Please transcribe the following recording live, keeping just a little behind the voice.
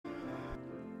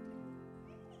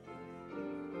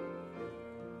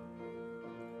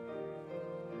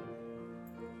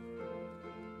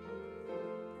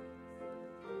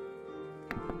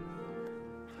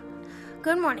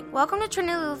Good morning. Welcome to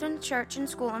Trinity Lutheran Church and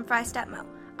School in Freistatt, Mo.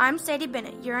 I'm Sadie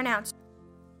Bennett, your announcer.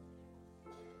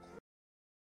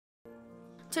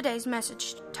 Today's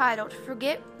message, titled,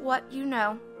 Forget What You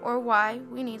Know or Why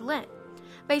We Need Lent,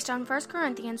 based on 1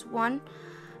 Corinthians 1,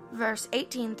 verse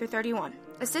 18 through 31.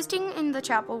 Assisting in the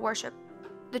chapel worship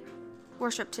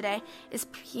today is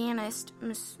pianist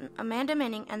Miss Amanda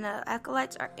Manning, and the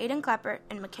acolytes are Aiden Clapper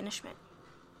and McKenna Schmidt.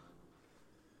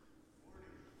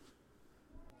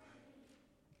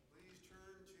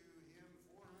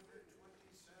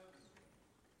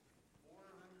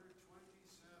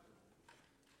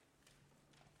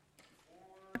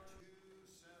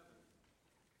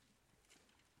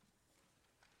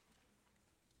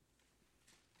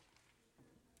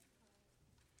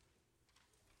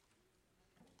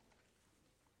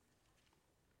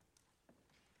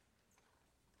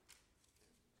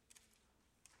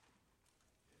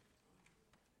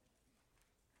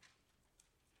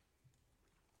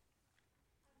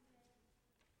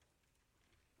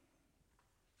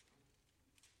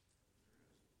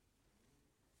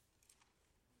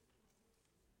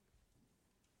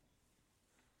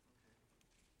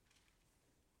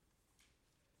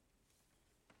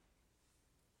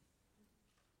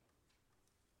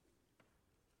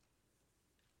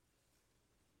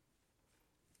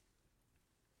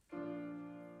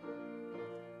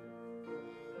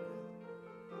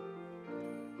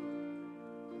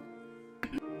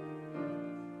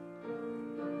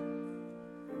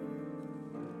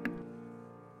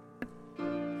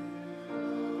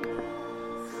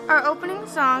 Our opening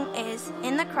song is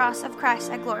In the Cross of Christ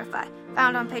I Glorify,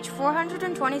 found on page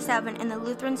 427 in the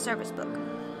Lutheran Service Book.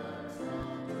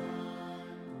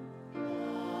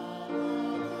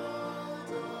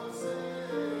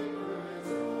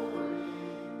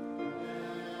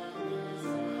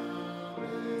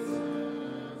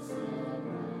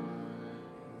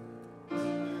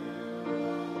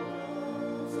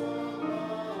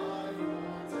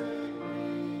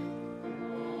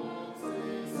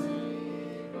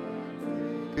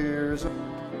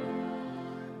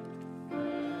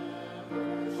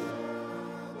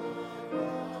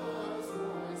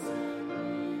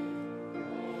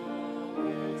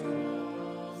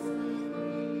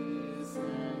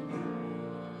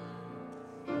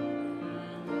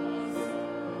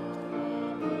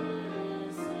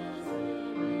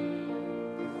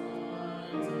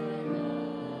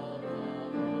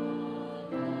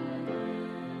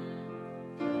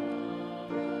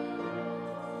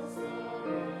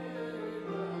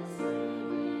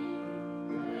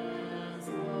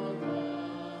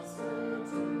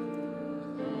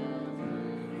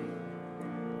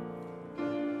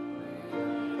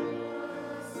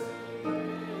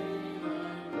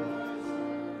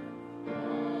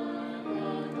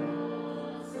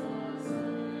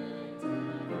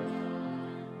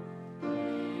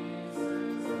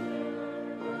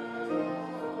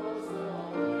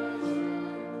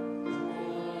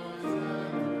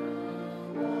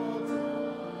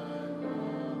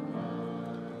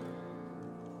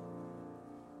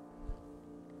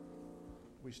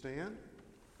 We stand.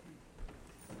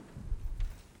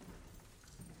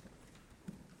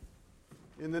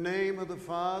 In the name of the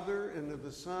Father, and of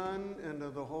the Son, and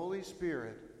of the Holy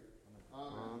Spirit.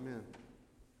 Amen. Amen.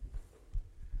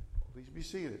 Please be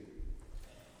seated.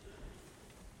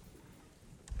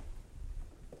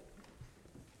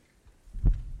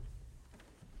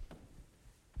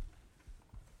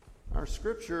 Our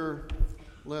scripture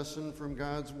lesson from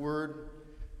God's Word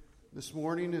this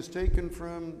morning is taken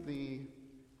from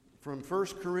 1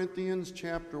 Corinthians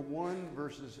chapter 1,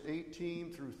 verses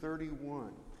 18 through 31.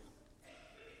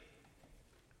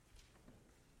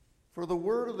 For the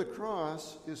word of the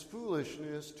cross is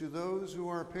foolishness to those who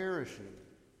are perishing,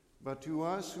 but to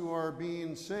us who are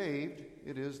being saved,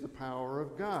 it is the power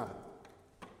of God.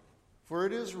 For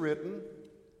it is written,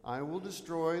 I will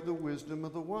destroy the wisdom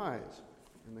of the wise,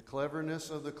 and the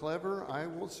cleverness of the clever I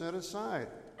will set aside.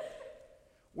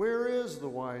 Where is the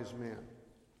wise man?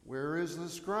 Where is the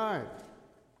scribe?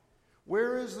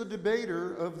 Where is the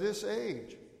debater of this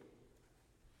age?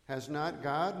 Has not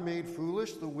God made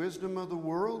foolish the wisdom of the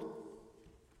world?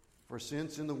 For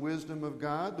since in the wisdom of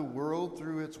God, the world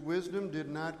through its wisdom did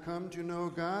not come to know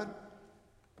God,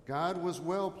 God was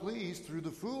well pleased through the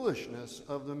foolishness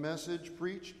of the message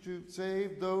preached to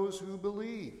save those who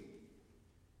believe.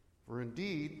 For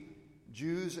indeed,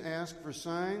 Jews ask for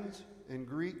signs, and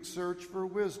Greeks search for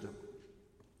wisdom.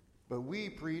 But we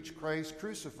preach Christ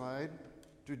crucified,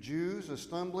 to Jews a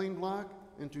stumbling block,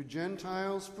 and to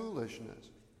Gentiles foolishness.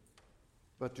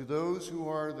 But to those who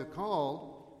are the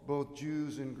called, both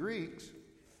Jews and Greeks,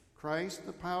 Christ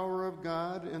the power of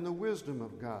God and the wisdom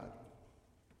of God.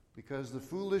 because the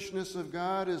foolishness of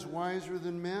God is wiser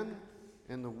than men,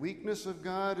 and the weakness of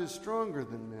God is stronger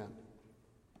than men.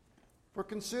 For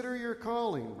consider your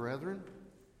calling, brethren,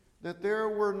 that there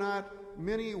were not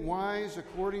many wise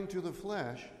according to the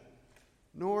flesh,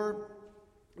 nor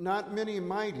not many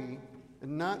mighty,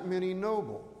 and not many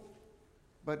noble.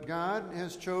 But God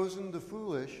has chosen the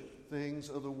foolish things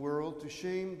of the world to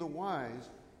shame the wise,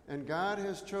 and God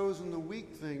has chosen the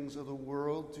weak things of the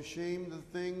world to shame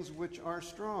the things which are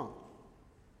strong.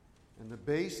 And the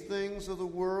base things of the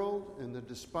world and the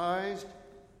despised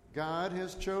God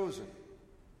has chosen,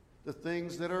 the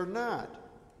things that are not,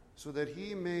 so that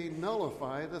he may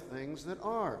nullify the things that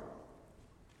are,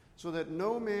 so that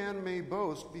no man may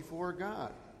boast before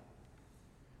God.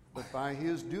 But by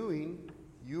his doing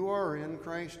you are in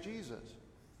Christ Jesus,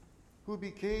 who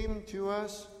became to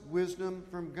us wisdom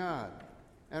from God,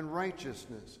 and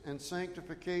righteousness, and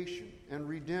sanctification, and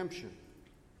redemption,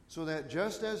 so that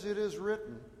just as it is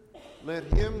written, let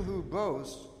him who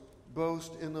boasts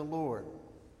boast in the Lord.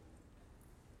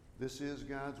 This is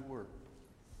God's word.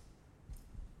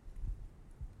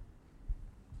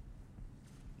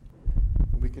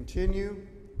 We continue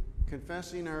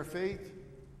confessing our faith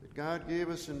that God gave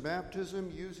us in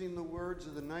baptism using the words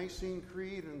of the Nicene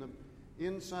Creed and the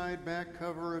inside back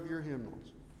cover of your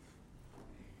hymnals.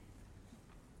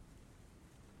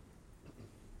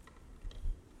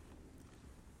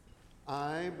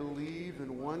 I believe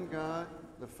in one God,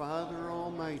 the Father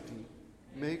Almighty,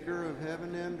 maker of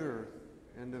heaven and earth,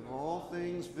 and of all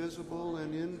things visible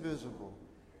and invisible,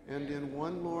 and in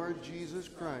one Lord Jesus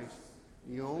Christ,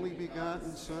 the only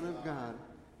begotten Son of God,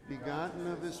 begotten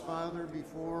of his Father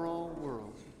before all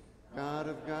worlds, God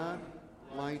of God,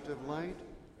 light of light,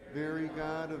 very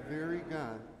God of very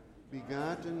God,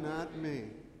 begotten, not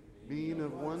made, being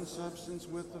of one substance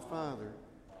with the Father,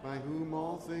 by whom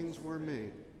all things were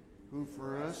made, who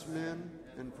for us men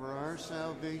and for our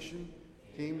salvation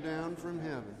came down from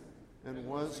heaven, and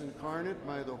was incarnate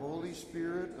by the Holy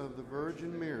Spirit of the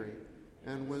Virgin Mary,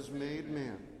 and was made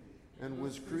man, and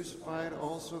was crucified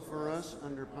also for us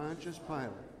under Pontius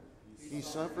Pilate. He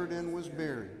suffered and was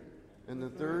buried, and the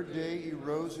third day he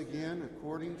rose again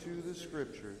according to the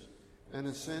Scriptures, and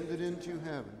ascended into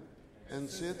heaven, and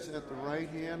sits at the right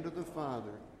hand of the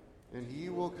Father, and he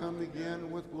will come again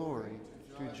with glory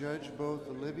to judge both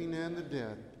the living and the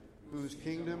dead, whose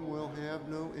kingdom will have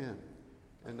no end.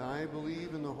 And I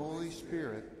believe in the Holy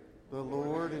Spirit, the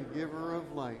Lord and giver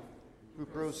of life, who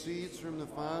proceeds from the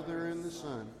Father and the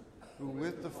Son, who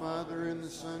with the Father and the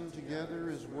Son together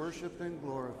is worshipped and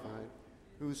glorified,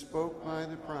 who spoke by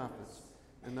the prophets.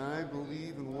 And I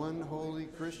believe in one holy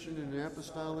Christian and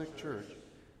apostolic church.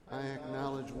 I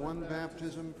acknowledge one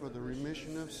baptism for the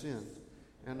remission of sins,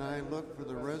 and I look for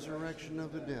the resurrection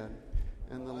of the dead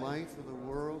and the life of the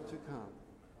world to come.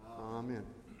 Amen.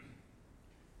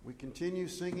 We continue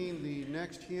singing the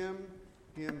next hymn,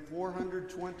 hymn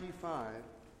 425,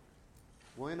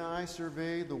 When I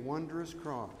Survey the Wondrous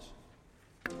Cross.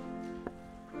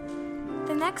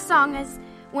 The next song is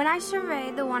When I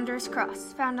Survey the Wondrous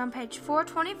Cross, found on page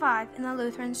 425 in the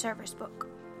Lutheran Service Book.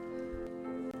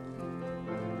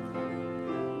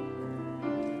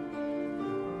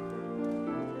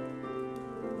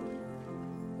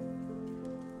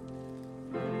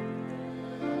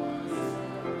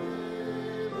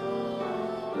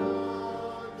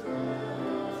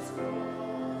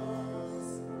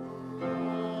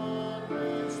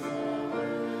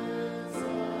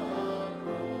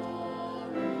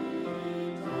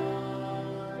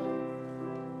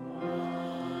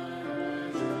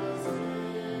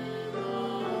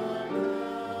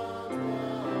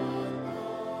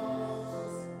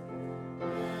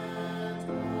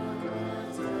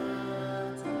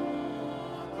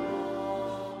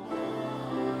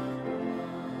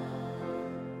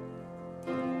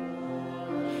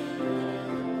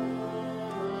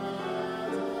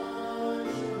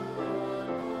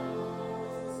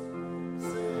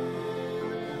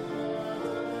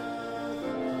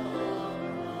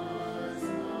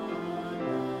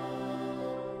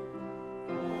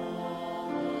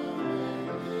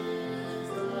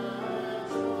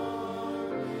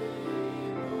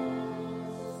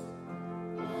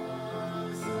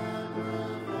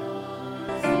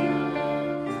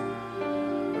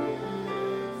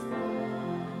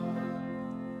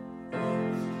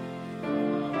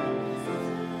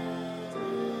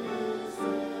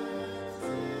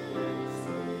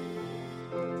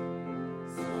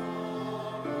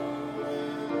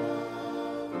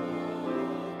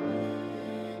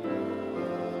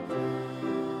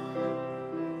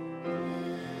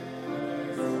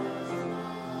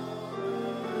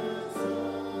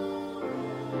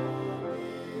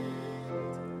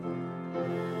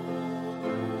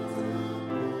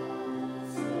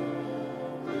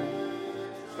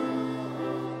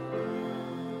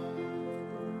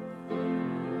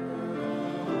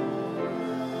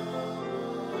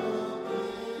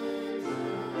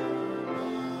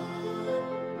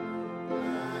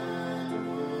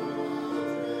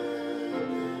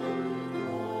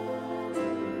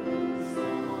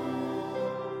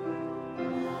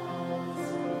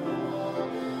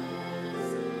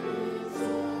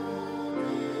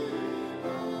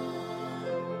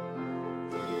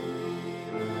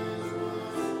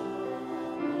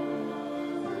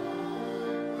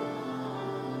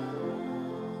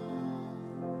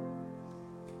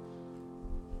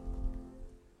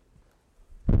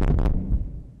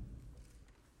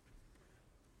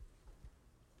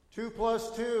 2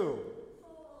 plus 2.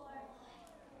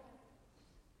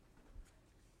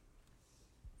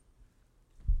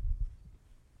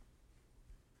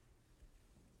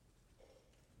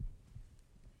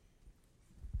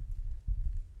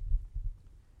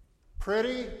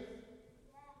 Pretty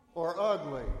or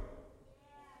ugly?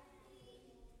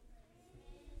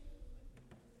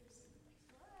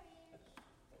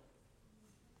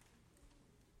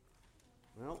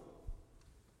 Well,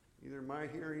 either my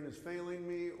hearing is failing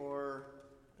me or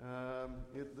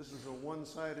this is a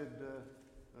one-sided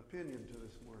opinion to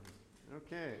this morning.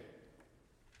 Okay.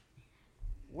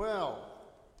 Well,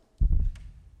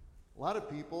 a lot of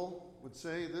people would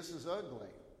say this is ugly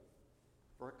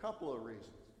for a couple of reasons.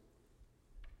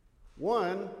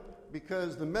 One,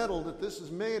 because the metal that this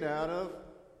is made out of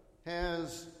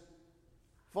has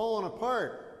fallen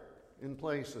apart in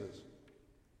places.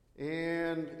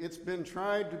 And it's been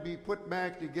tried to be put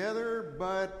back together,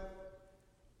 but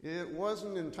it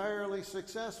wasn't entirely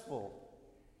successful.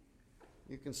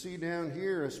 You can see down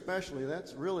here especially,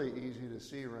 that's really easy to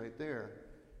see right there.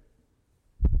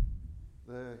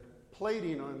 The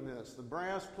plating on this, the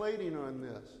brass plating on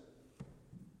this,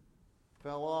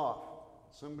 fell off.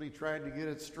 Somebody tried to get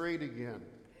it straight again.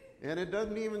 And it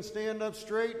doesn't even stand up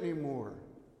straight anymore.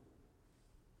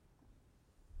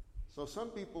 So some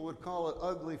people would call it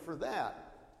ugly for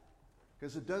that,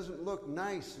 because it doesn't look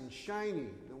nice and shiny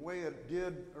the way it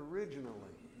did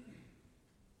originally.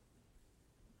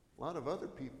 A lot of other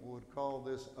people would call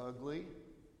this ugly,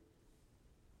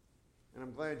 and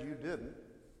I'm glad you didn't.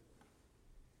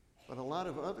 But a lot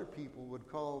of other people would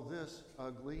call this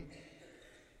ugly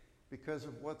because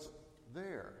of what's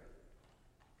there.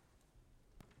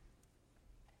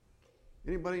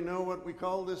 Anybody know what we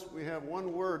call this? We have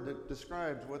one word that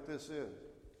describes what this is.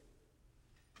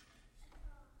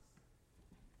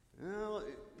 Well,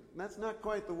 that's not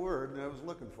quite the word that I was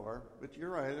looking for, but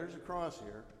you're right, there's a cross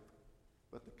here.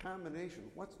 But the combination,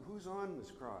 who's on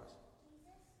this cross?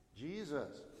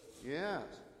 Jesus. Yes.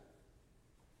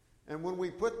 And when we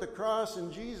put the cross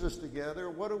and Jesus together,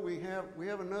 what do we have? We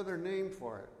have another name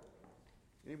for it.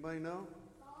 Anybody know?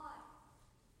 God.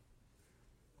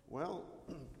 Well,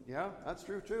 yeah, that's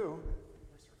true too.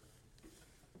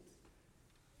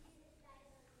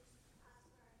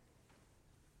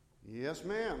 Yes,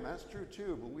 ma'am, that's true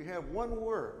too. But we have one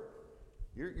word.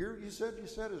 You said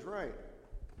is right.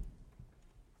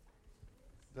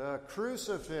 The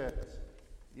crucifix.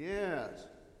 Yes.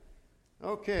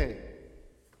 Okay.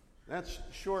 That's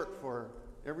short for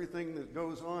everything that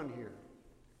goes on here.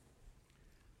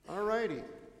 All righty.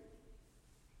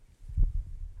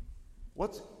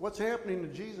 What's happening to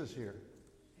Jesus here?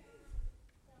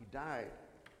 He died.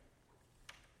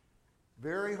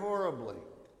 Very horribly.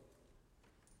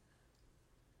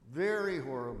 Very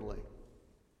horribly.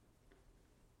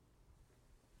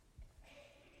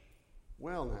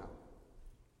 Well now,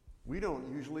 we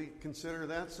don't usually consider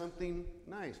that something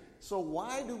nice. So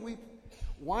why did we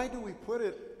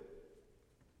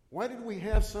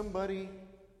have somebody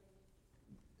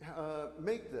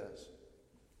make this?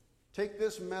 Take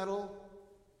this metal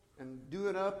and do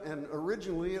it up, and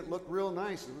originally it looked real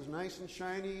nice. It was nice and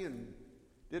shiny and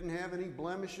didn't have any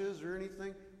blemishes or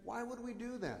anything. Why would we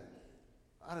do that?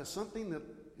 Out of something that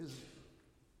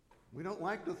we don't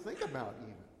like to think about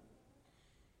even.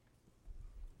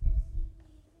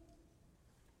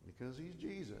 Because he's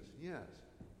Jesus, yes.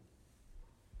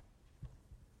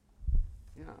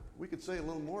 Yeah, we could say a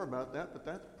little more about that, but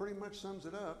that pretty much sums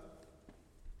it up.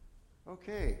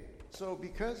 Okay, so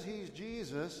because he's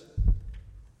Jesus,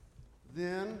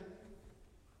 then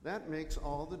that makes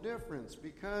all the difference.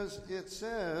 Because it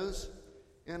says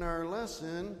in our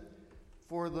lesson,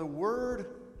 for the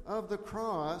word of the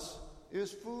cross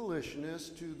is foolishness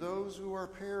to those who are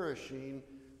perishing,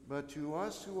 but to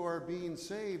us who are being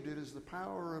saved, it is the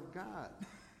power of God.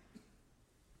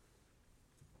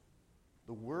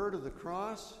 The word of the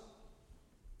cross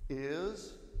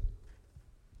is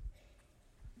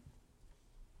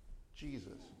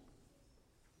Jesus.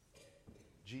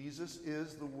 Jesus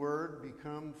is the Word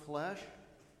become flesh,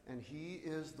 and he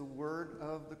is the word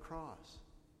of the cross.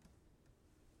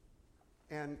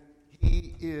 And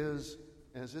he is,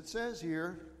 as it says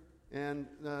here, and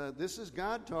this is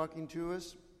God talking to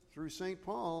us through St.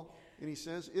 Paul, and he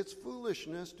says, it's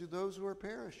foolishness to those who are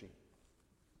perishing.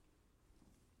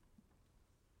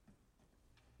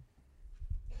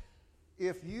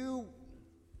 If you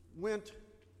went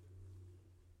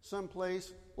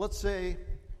someplace, let's say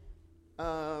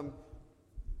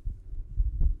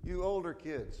you older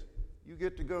kids, you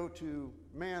get to go to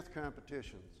math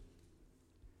competitions.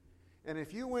 And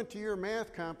if you went to your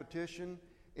math competition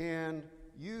and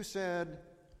you said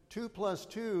 2 plus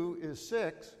 2 is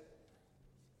 6.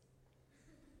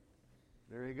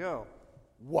 There you go.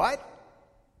 What?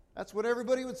 That's what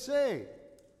everybody would say.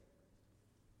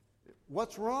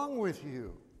 What's wrong with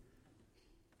you?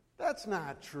 That's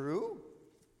not true.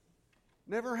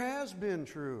 Never has been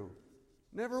true.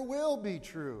 Never will be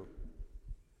true.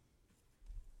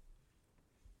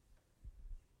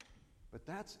 But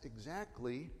that's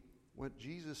exactly what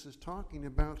Jesus is talking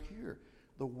about here.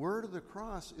 The word of the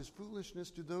cross is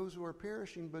foolishness to those who are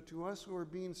perishing, but to us who are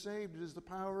being saved, it is the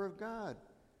power of God.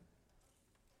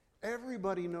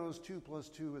 Everybody knows 2 plus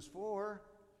 2 is 4.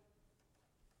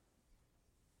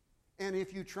 And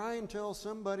if you try and tell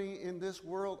somebody in this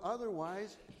world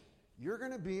otherwise, you're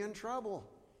going to be in trouble.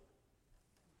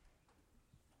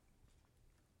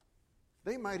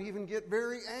 They might even get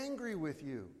very angry with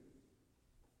you.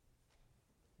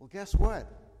 Well, guess what?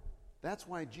 That's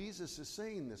why Jesus is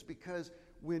saying this, because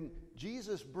when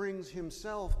Jesus brings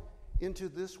himself into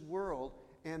this world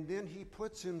and then he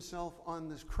puts himself on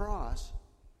this cross,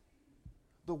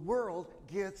 the world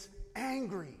gets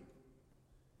angry.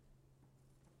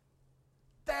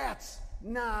 That's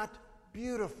not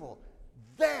beautiful.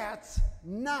 That's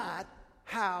not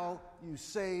how you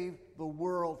save the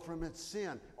world from its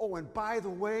sin. Oh, and by the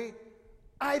way,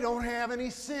 I don't have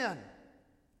any sin.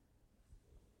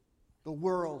 The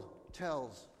world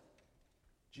tells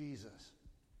Jesus.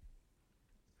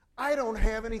 I don't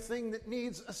have anything that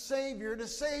needs a Savior to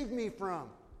save me from.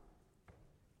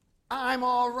 I'm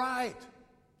all right.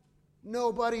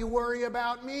 Nobody worry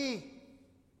about me.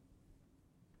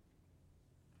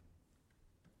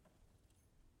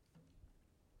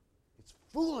 It's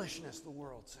foolishness, the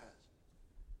world says.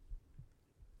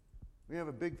 We have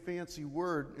a big fancy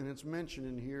word, and it's mentioned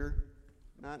in here,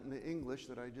 not in the English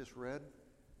that I just read,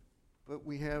 but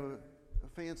we have a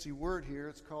fancy word here.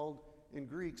 It's called, in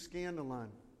Greek, scandalon.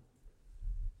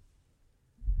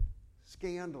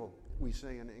 Scandal, we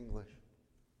say in English.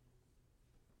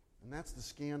 And that's the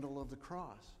scandal of the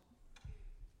cross.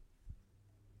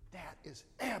 That is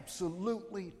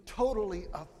absolutely, totally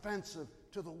offensive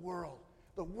to the world.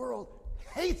 The world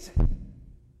hates it.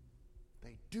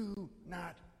 They do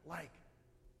not like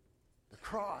the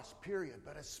cross, period,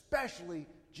 but especially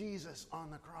Jesus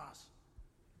on the cross.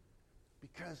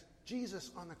 Because Jesus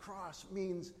on the cross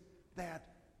means that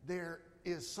there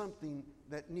is something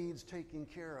that needs taking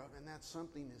care of, and that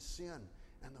something is sin,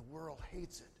 and the world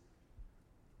hates it.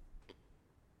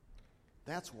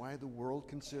 That's why the world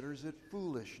considers it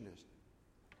foolishness,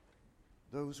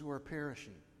 those who are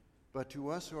perishing. But to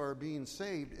us who are being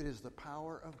saved, it is the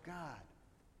power of God.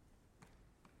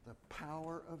 The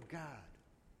power of God.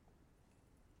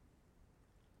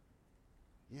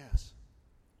 Yes.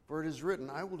 For it is written,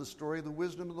 I will destroy the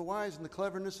wisdom of the wise, and the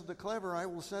cleverness of the clever I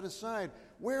will set aside.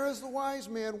 Where is the wise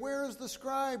man? Where is the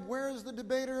scribe? Where is the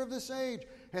debater of this age?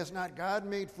 Has not God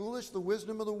made foolish the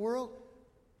wisdom of the world?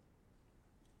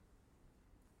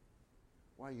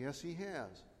 Why, yes, he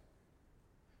has.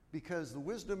 Because the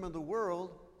wisdom of the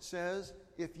world says,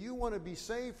 if you want to be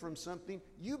saved from something,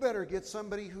 you better get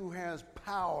somebody who has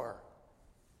power.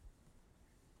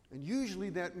 And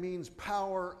usually that means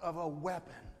power of a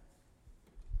weapon.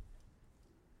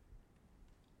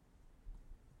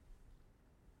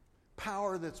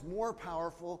 Power that's more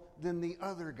powerful than the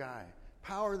other guy.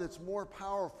 Power that's more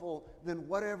powerful than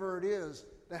whatever it is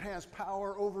that has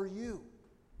power over you.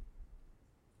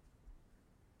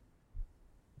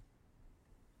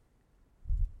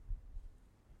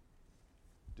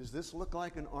 Does this look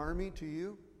like an army to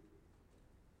you?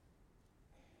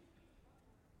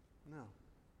 No.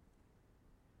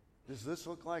 Does this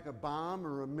look like a bomb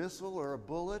or a missile or a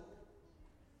bullet?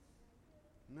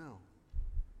 No.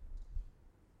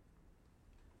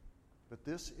 But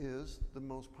this is the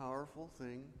most powerful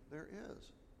thing there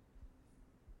is.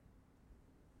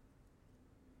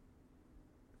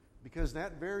 Because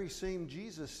that very same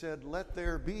Jesus said, let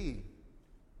there be.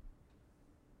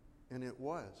 And it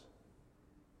was.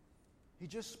 He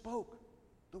just spoke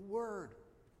the word.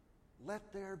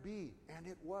 Let there be. And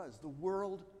it was. The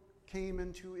world came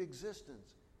into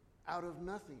existence out of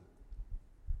nothing.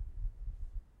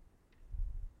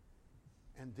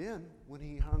 And then, when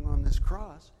he hung on this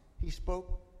cross, he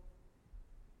spoke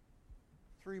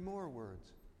 3 more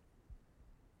words.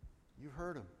 You've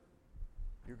heard them.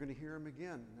 You're going to hear them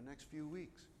again in the next few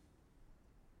weeks.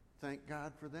 Thank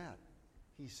God for that.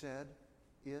 He said,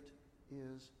 it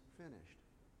is finished.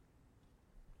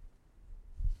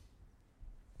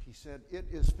 He said, it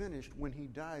is finished when he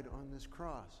died on this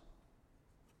cross.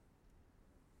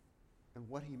 And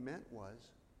what he meant was,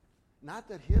 not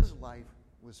that his life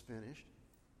was finished,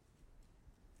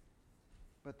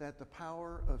 but that the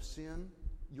power of sin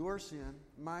your sin,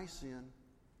 my sin,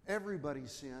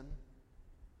 everybody's sin,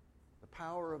 the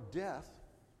power of death,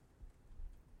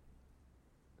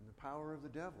 and the power of the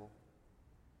devil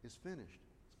is finished.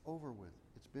 It's over with.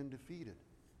 It's been defeated.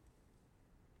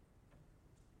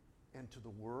 And to the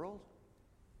world,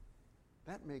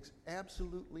 that makes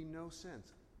absolutely no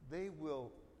sense. They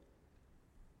will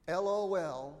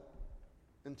LOL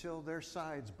until their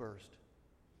sides burst.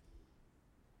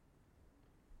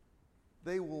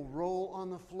 They will roll on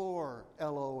the floor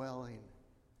LOLing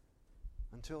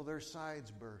until their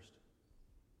sides burst.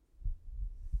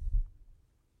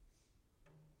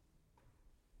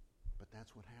 But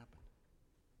that's what happened.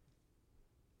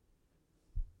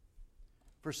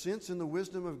 For since in the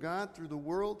wisdom of God, through the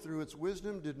world, through its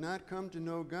wisdom, did not come to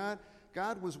know God,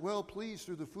 God was well pleased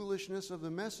through the foolishness of the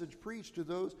message preached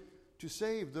to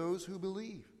save those who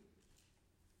believe.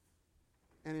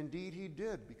 And indeed he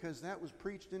did, because that was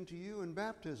preached into you in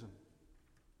baptism.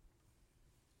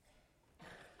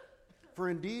 For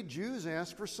indeed Jews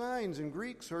ask for signs and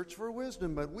Greeks search for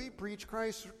wisdom, but we preach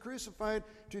Christ crucified,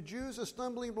 to Jews a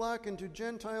stumbling block and to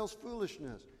Gentiles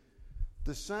foolishness.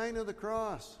 The sign of the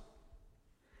cross.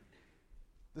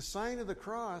 The sign of the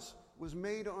cross was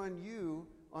made on you,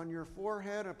 on your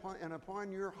forehead and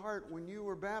upon your heart when you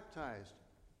were baptized.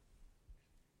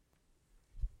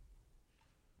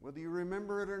 Whether you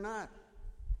remember it or not.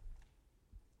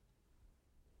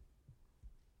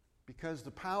 Because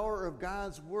the power of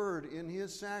God's Word in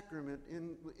His sacrament,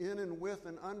 in and with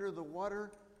and under the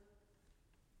water,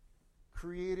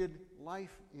 created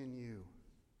life in you.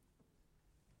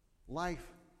 Life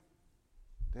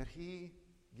that He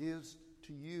gives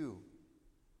to you.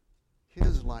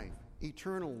 His life,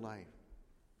 eternal life.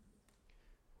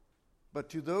 But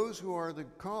to those who are the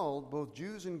called, both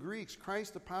Jews and Greeks,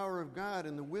 Christ the power of God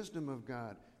and the wisdom of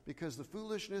God, because the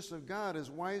foolishness of God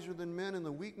is wiser than men and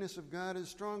the weakness of God is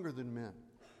stronger than men.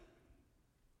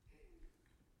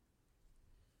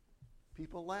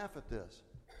 People laugh at this.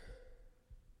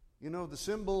 You know, the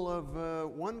symbol of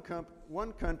one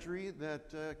country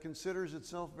that considers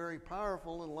itself very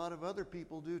powerful, and a lot of other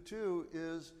people do too,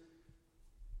 is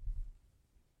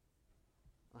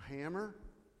a hammer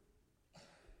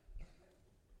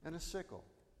and a sickle.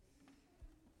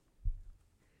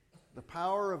 The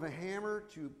power of a hammer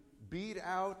to beat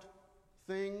out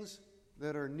things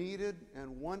that are needed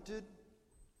and wanted,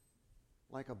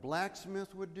 like a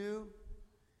blacksmith would do,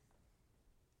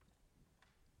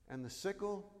 and the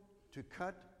sickle to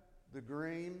cut the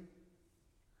grain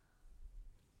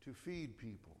to feed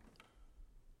people.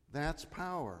 That's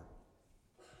power.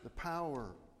 The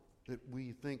power that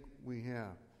we think we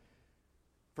have.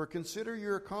 For consider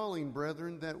your calling,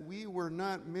 brethren, that we were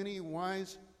not many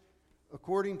wise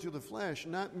according to the flesh,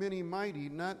 not many mighty,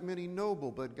 not many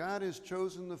noble, but God has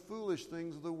chosen the foolish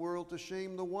things of the world to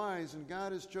shame the wise, and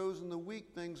God has chosen the weak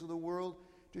things of the world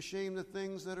to shame the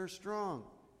things that are strong.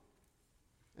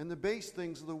 And the base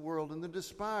things of the world and the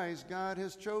despised God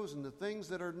has chosen, the things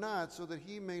that are not, so that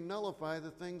He may nullify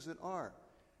the things that are.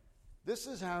 This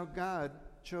is how God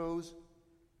chose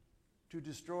to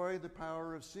destroy the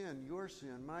power of sin, your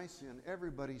sin, my sin,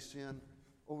 everybody's sin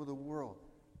over the world.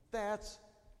 That's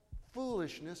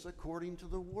foolishness according to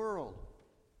the world,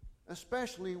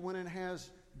 especially when it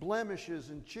has blemishes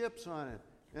and chips on it,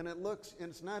 and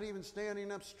it's not even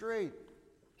standing up straight.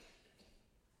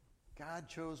 God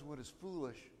chose what is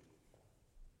foolish,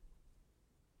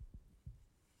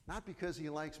 not because He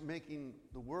likes making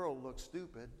the world look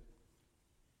stupid,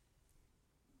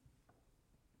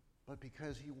 but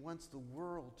because He wants the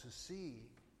world to see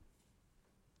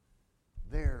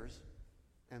theirs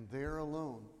and there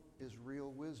alone is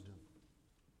real wisdom.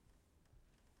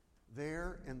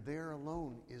 There and there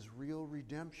alone is real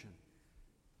redemption.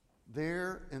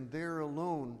 There and there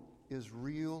alone is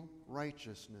real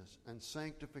righteousness and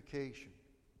sanctification.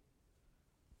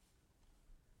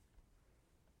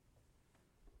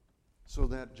 So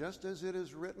that just as it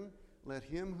is written, let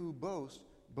him who boasts,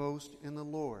 boast in the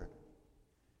Lord.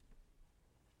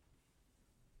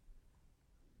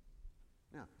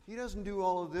 Now, He doesn't do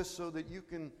all of this so that you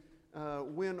can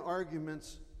win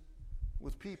arguments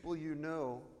with people you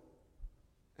know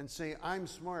and say, I'm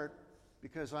smart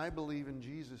because I believe in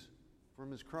Jesus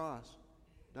from His cross,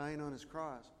 dying on His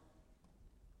cross.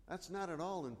 That's not at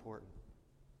all important.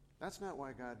 That's not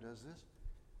why God does this.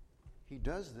 He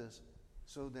does this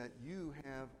so that you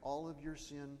have all of your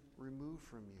sin removed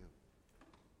from you.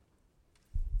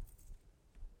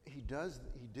 He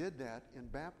did that in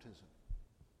baptism.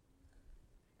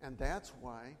 And that's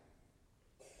why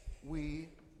we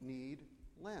need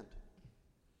Lent.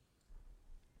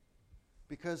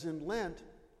 Because in Lent,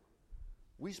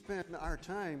 we spend our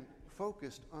time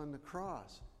focused on the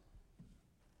cross.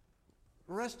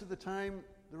 The rest of the time,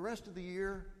 the rest of the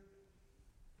year,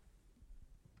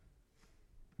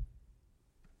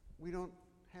 we don't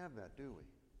have that, do we?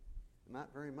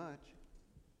 Not very much.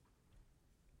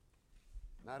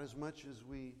 Not as much as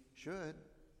we should.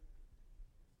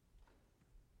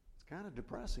 It's kind of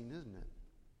depressing, isn't it?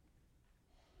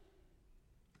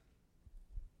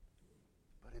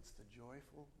 But it's the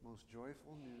most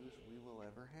joyful news we will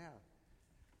ever have.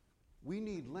 We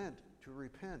need Lent to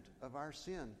repent of our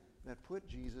sin that put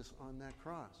Jesus on that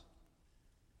cross.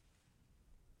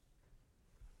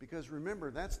 Because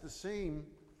remember, that's the same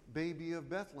baby of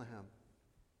Bethlehem.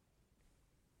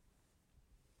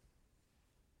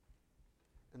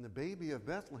 And the baby of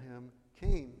Bethlehem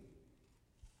came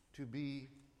to be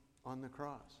on the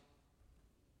cross.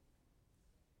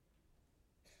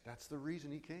 That's the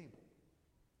reason he came.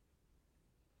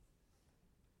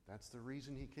 That's the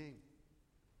reason he came.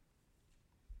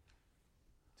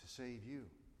 To save you.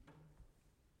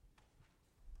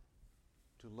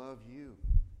 To love you.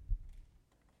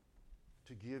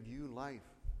 To give you life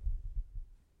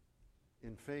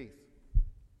in faith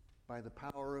by the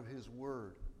power of his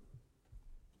word.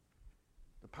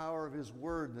 The power of his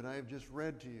word that I have just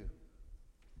read to you.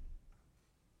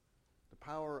 The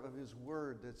power of his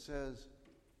word that says,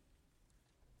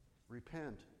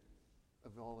 repent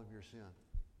of all of your sin.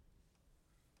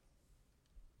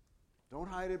 Don't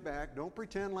hide it back. Don't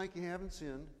pretend like you haven't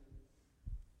sinned.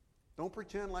 Don't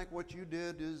pretend like what you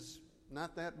did is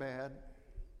not that bad.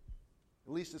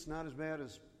 At least it's not as bad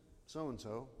as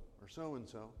so-and-so or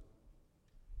so-and-so.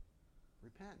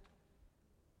 Repent.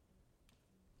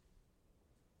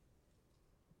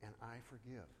 And I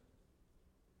forgive.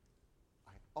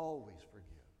 I always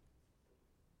forgive.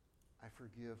 I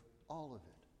forgive all of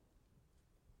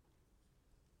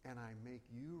it. And I make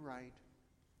you right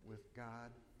with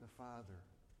God the Father,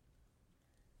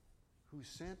 who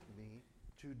sent me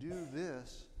to do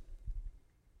this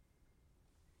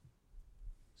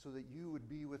so that you would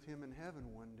be with him in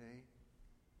heaven one day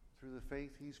through the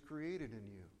faith he's created in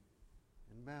you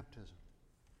in baptism.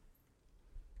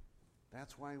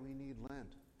 That's why we need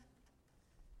Lent.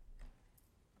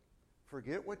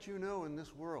 Forget what you know in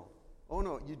this world. Oh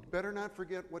no, you better not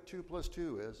forget what 2 +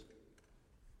 2 is.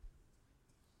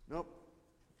 Nope.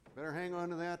 Better hang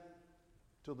on to that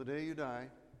till the day you die.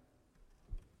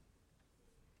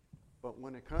 But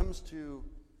when it comes to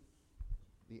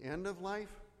the end of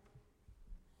life,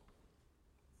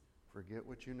 forget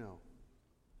what you know.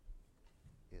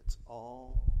 It's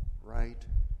all right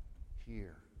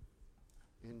here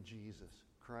in Jesus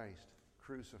Christ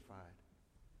crucified.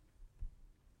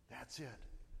 That's it.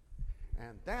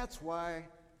 And that's why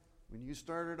when you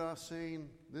started off saying,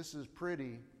 this is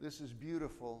pretty, this is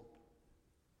beautiful,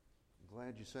 I'm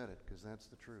glad you said it, because that's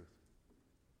the truth.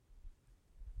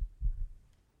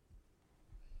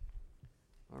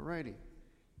 All righty.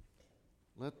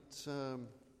 Let's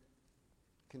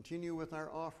continue with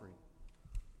our offering.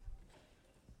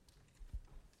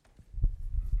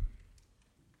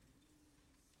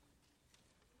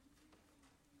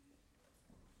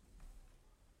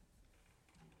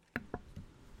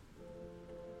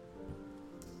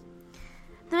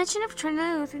 The mission of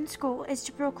Trinity Lutheran School is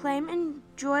to proclaim and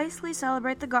joyously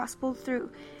celebrate the gospel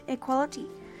through equality,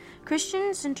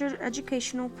 Christian-centered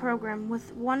educational program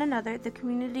with one another, the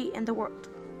community, and the world.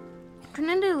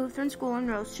 Trinity Lutheran School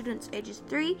enrolls students ages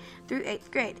 3 through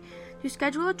 8th grade. To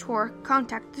schedule a tour,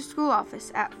 contact the school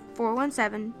office at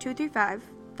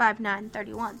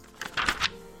 417-235-5931.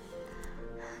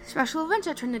 Special events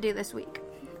at Trinity this week.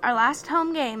 Our last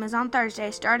home game is on Thursday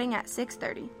starting at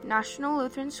 6:30. National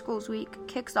Lutheran Schools Week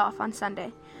kicks off on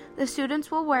Sunday. The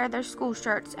students will wear their school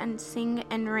shirts and sing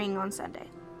and ring on Sunday.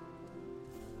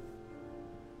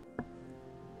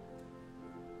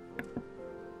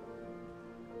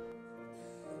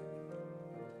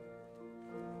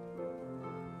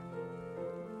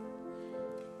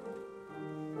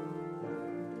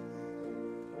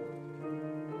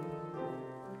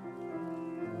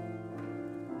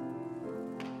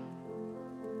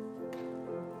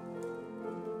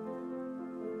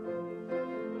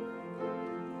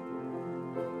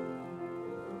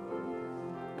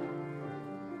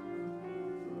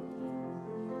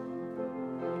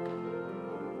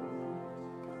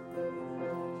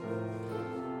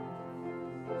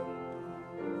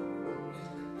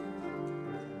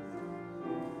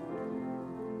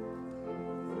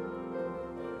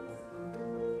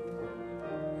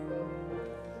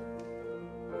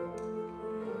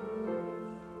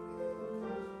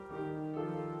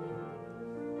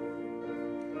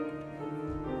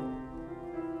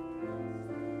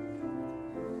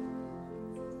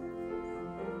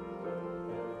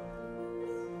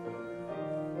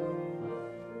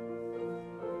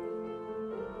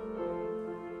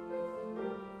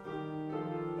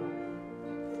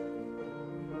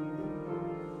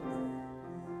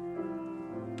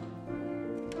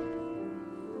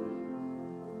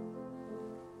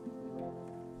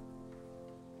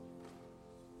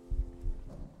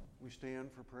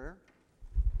 stand for prayer?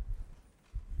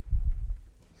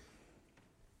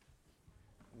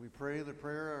 We pray the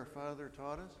prayer our Father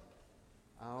taught us.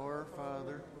 Our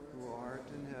Father, who art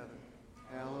in heaven,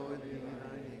 hallowed be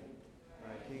thy name.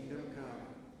 Thy kingdom come,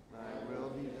 thy will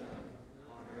be done,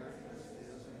 on earth as it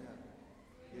is in heaven.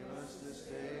 Give us this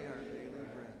day our daily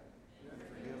bread, and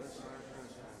forgive us our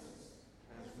trespasses,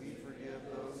 as we forgive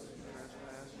those who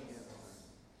trespass against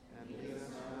us. And lead us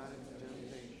not into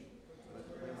temptation, but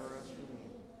deliver us from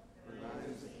evil. For thine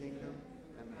is the kingdom,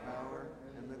 and the power,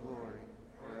 and the glory,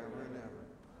 forever and ever.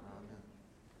 Amen.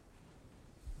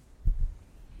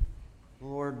 The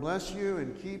Lord bless you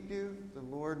and keep you. The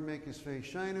Lord make his face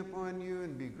shine upon you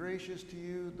and be gracious to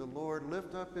you. The Lord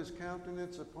lift up his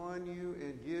countenance upon you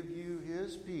and give you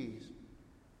his peace.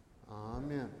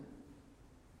 Amen.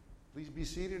 Please be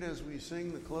seated as we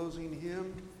sing the closing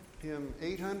hymn, hymn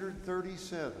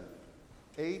 837.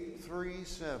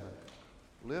 837.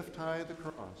 Lift high the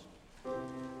cross.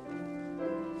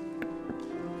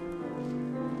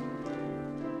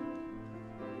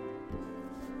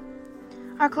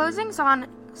 Our closing song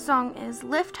is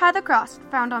Lift High the Cross,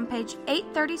 found on page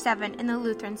 837 in the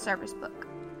Lutheran Service Book.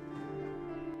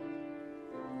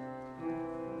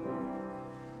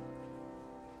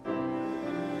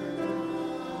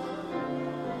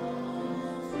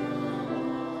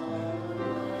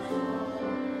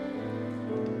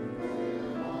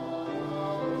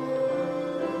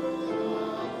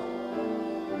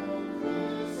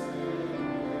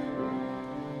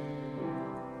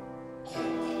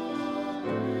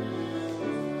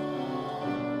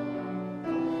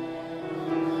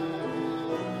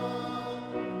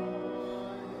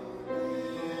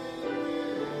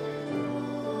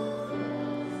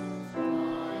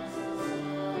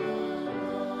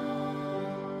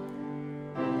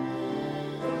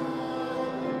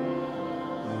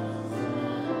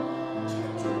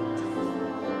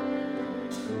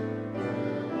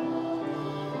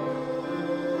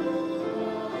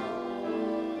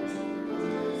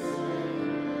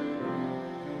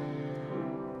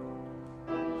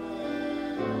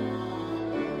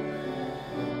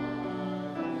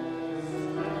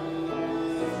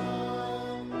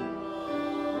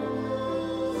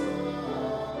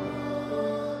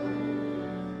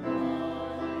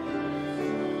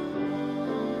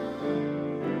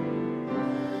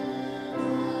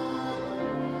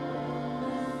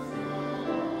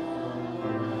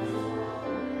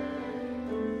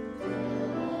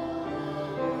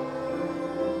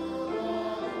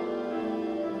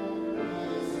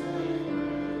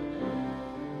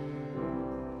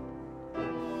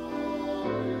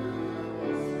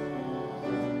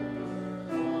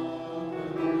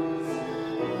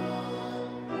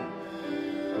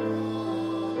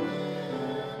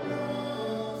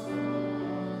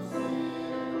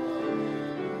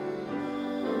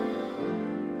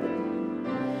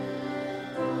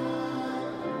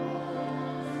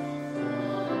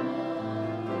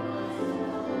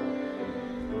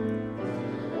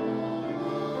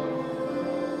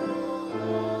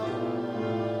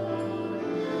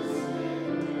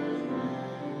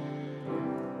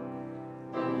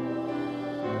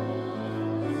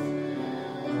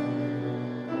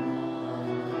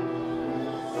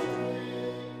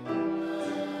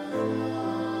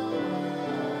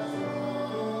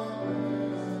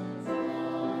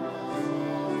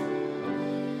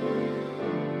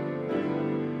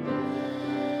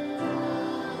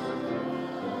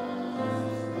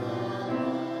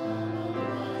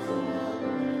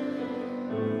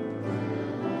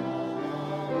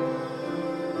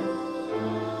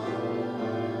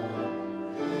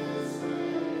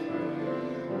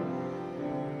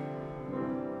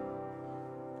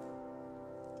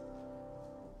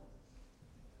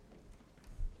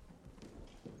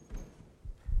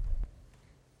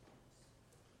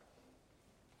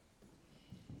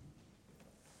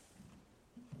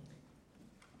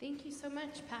 Thank you so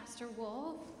much, Pastor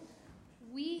Wolf.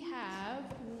 We have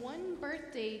one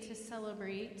birthday to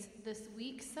celebrate this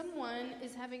week. Someone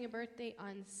is having a birthday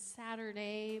on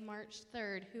Saturday, March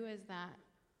 3rd. Who is that?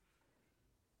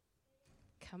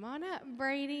 Come on up,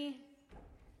 Brady.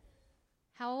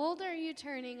 How old are you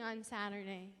turning on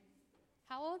Saturday?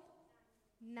 How old?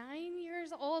 9 years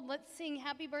old. Let's sing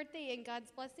happy birthday and God's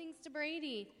blessings to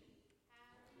Brady.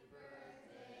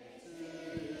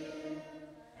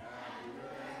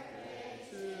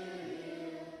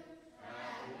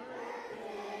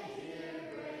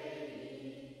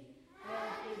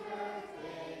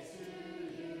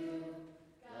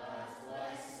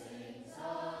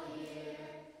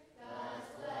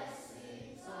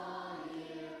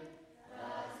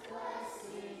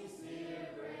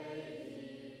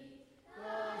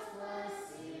 God's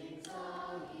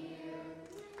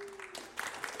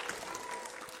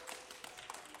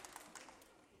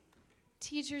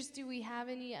Teachers, do we have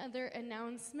any other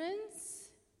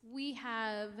announcements? We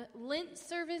have Lent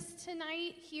service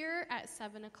tonight here at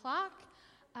 7 o'clock.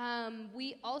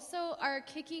 We also are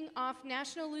kicking off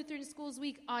National Lutheran Schools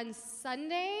Week on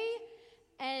Sunday,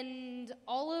 and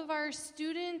all of our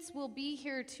students will be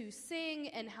here to sing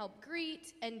and help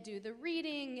greet and do the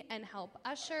reading and help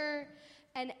usher.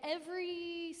 And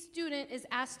every student is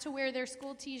asked to wear their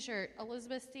school t-shirt.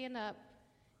 Elizabeth, stand up.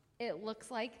 It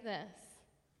looks like this.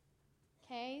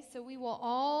 Okay, so we will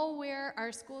all wear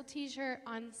our school t-shirt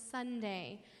on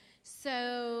Sunday.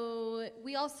 So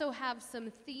we also have some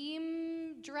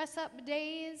theme dress-up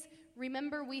days.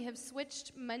 Remember, we have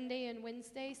switched Monday and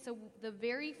Wednesday, so the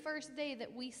very first day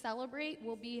that we celebrate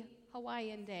will be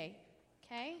Hawaiian Day,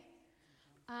 okay?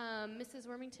 Mrs.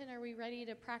 Wormington, are we ready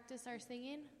to practice our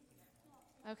singing?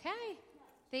 Okay.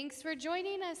 Thanks for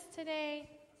joining us today.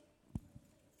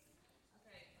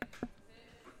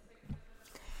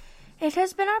 It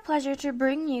has been our pleasure to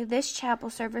bring you this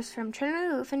chapel service from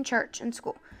Trinity Lutheran Church and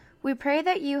School. We pray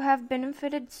that you have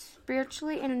benefited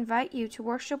spiritually and invite you to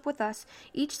worship with us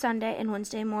each Sunday and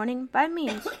Wednesday morning by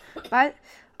means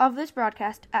of this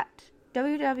broadcast at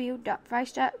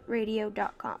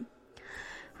www.freistattradio.com.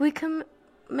 We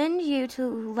commend you to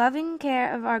loving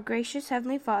care of our gracious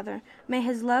Heavenly Father. May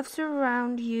His love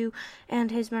surround you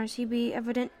and His mercy be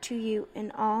evident to you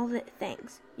in all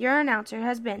things. Your announcer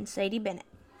has been Sadie Bennett.